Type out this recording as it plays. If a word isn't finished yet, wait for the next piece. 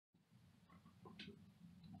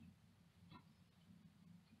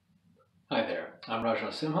I'm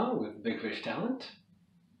Raja Simha with Big Fish Talent.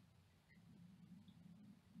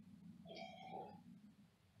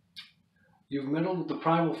 You've meddled with the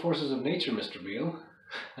primal forces of nature, Mr. Beale,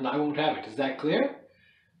 and I won't have it. Is that clear?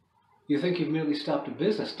 You think you've merely stopped a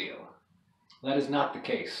business deal. That is not the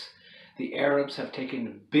case. The Arabs have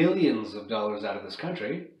taken billions of dollars out of this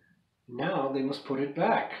country. Now they must put it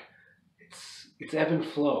back. It's ebb and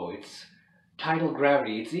flow. It's tidal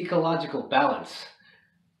gravity. It's ecological balance.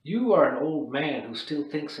 You are an old man who still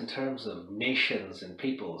thinks in terms of nations and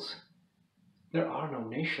peoples. There are no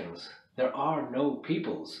nations. There are no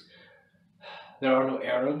peoples. There are no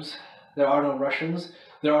Arabs. There are no Russians.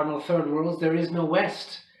 There are no third worlds. There is no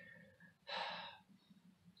West.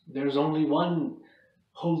 There's only one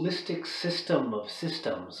holistic system of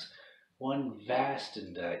systems. One vast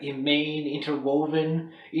and immane,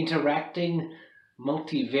 interwoven, interacting,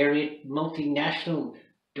 multivariate, multinational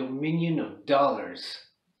dominion of dollars.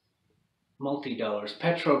 Multi-dollars,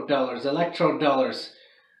 petrodollars, electrodollars,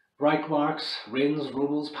 Reichmarks, rins,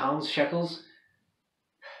 rubles, pounds, shekels.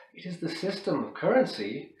 It is the system of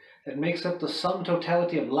currency that makes up the sum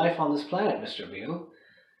totality of life on this planet, Mr. Beale.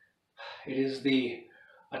 It is the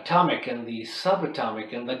atomic and the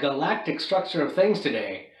subatomic and the galactic structure of things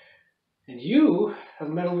today. And you have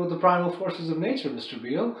meddled with the primal forces of nature, Mr.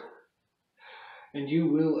 Beale. And you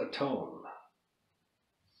will atone.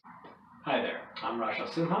 Hi there, I'm Raja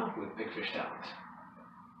Simha with Big Fish Talent.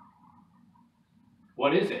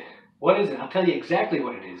 What is it? What is it? I'll tell you exactly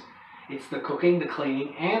what it is. It's the cooking, the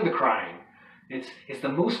cleaning, and the crying. It's the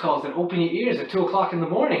moose calls that open your ears at 2 o'clock in the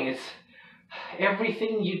morning. It's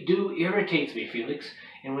everything you do irritates me, Felix.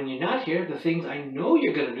 And when you're not here, the things I know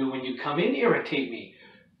you're going to do when you come in irritate me.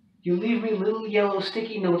 You leave me little yellow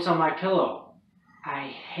sticky notes on my pillow.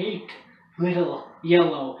 I hate little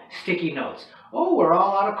yellow sticky notes. Oh, we're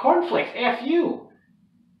all out of cornflakes. F you.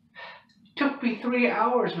 It took me 3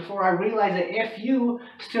 hours before I realized that FU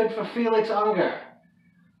stood for Felix Unger.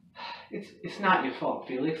 It's not your fault,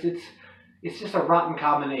 Felix. It's just a rotten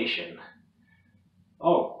combination.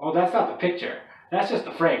 Oh, that's not the picture. That's just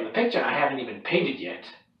the frame. The picture I haven't even painted yet.